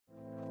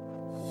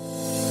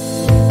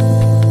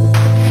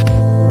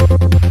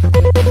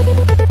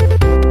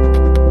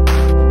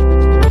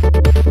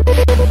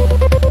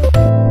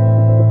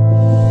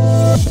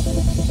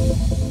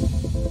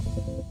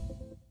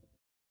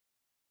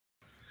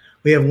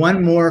We have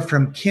one more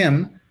from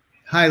Kim.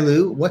 Hi,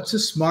 Lou. What's the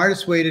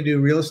smartest way to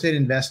do real estate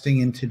investing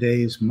in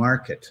today's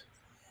market?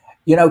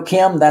 You know,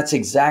 Kim, that's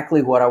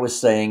exactly what I was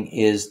saying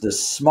is the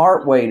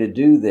smart way to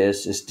do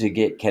this is to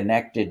get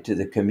connected to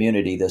the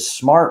community. The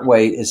smart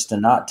way is to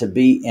not to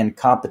be in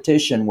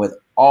competition with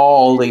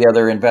all the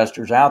other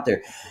investors out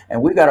there.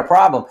 And we've got a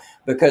problem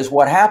because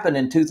what happened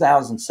in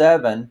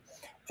 2007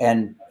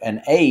 and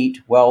 8,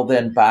 well,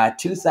 then by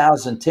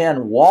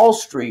 2010, Wall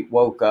Street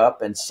woke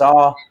up and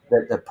saw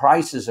that the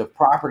prices of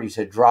properties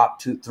had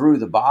dropped through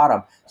the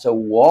bottom. So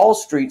Wall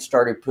Street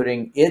started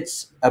putting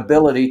its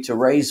ability to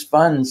raise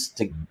funds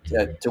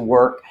to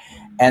work,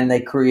 and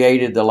they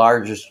created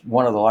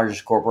one of the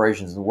largest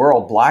corporations in the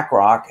world,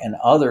 BlackRock, and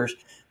others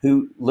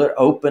who lit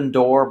Open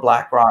Door,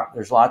 BlackRock.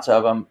 There's lots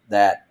of them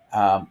that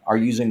are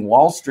using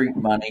Wall Street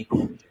money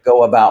to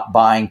go about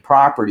buying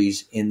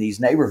properties in these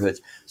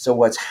neighborhoods. So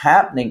what's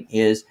happening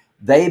is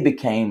they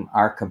became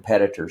our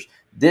competitors.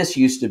 This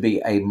used to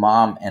be a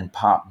mom and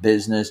pop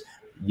business.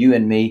 You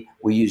and me,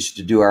 we used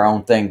to do our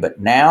own thing, but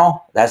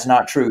now that's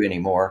not true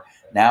anymore.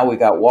 Now we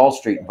got Wall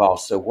Street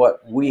involved. So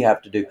what we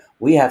have to do,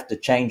 we have to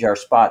change our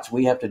spots.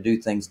 We have to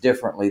do things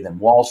differently than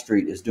Wall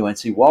Street is doing.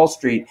 See, Wall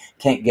Street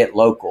can't get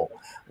local.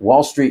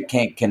 Wall Street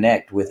can't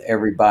connect with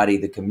everybody,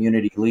 the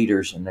community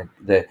leaders and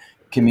the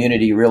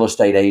community real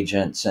estate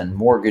agents and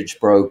mortgage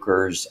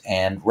brokers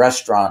and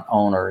restaurant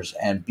owners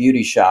and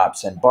beauty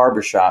shops and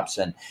barbershops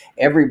and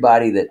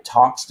everybody that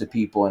talks to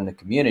people in the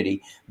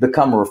community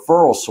become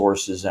referral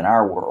sources in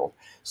our world.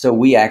 So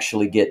we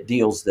actually get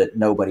deals that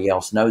nobody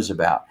else knows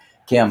about.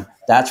 Kim,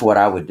 that's what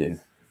I would do.